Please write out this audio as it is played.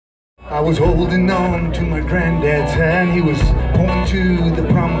was holding on to my granddad's hand. He was pointing to the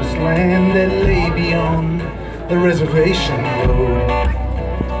promised land that lay beyond the reservation road.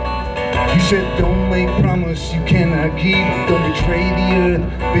 He said, don't make promise you cannot keep. Don't betray the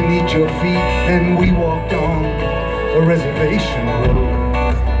earth beneath your feet. And we walked on a reservation road.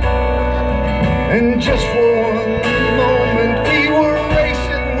 And just for one moment we were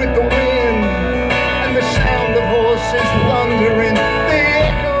racing with the wind, and the sound of horses thundering, they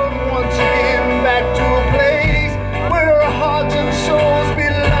echoed once again back to a place where our hearts and souls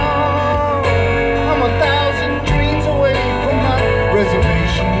belong. I'm 1,000 dreams away from my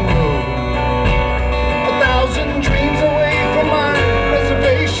reservation road. 1,000 dreams away from my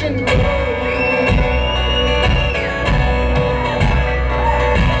reservation road.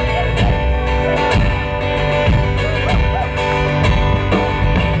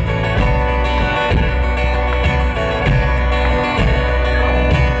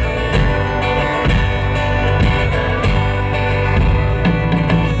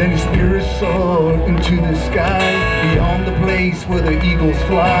 Then his spirit soared into the sky, beyond the place where the eagles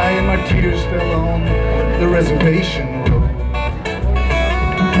fly, and my tears fell on the reservation road.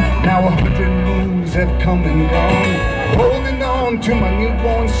 Now 100 moons have come and gone, holding on to my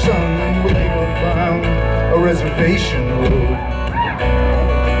newborn son, and we found a reservation road.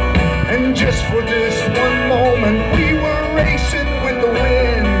 And just for this one moment we were racing with the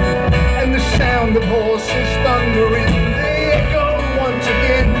wind, and the sound of horses thundering, once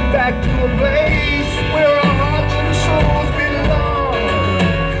again back to a place where our hearts and souls belong.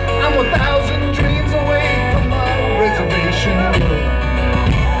 I'm 1,000 dreams away from my reservation road.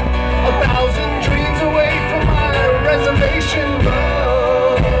 1,000 dreams away from my reservation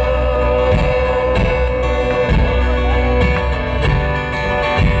road.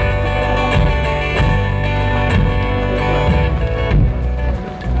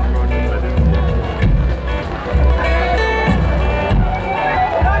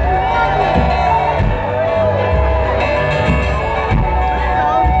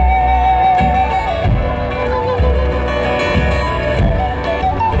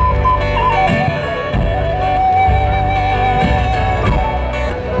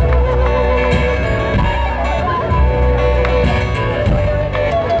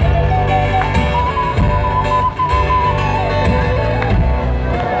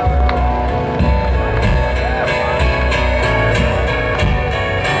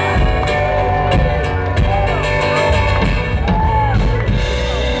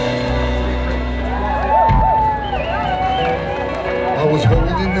 I was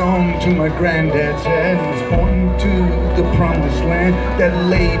holding on to my granddad's hand. He was pointing to the promised land that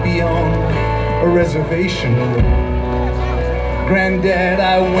lay beyond a reservation road. Granddad,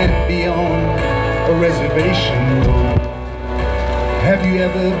 I went beyond a reservation road. Have you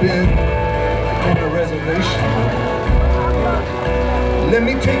ever been on a reservation road? Let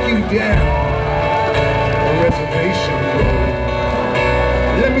me take you down a reservation road.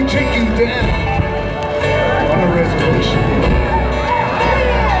 Let me take you down on a reservation road.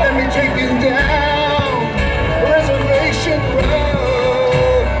 Take you down a reservation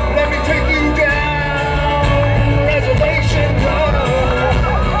road. Let me take you down a reservation road.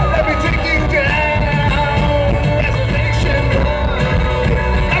 Let me take you down a reservation road.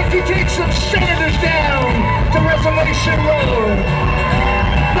 Like to take some senators down to Reservation Road.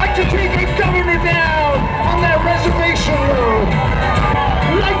 Like to take a governor down on that reservation road.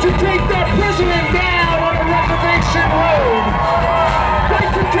 Like to take that president down on a reservation road.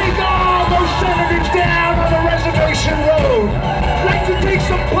 Like to take all those senators down on a reservation road. Like to take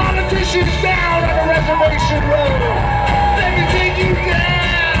some politicians down on a reservation road.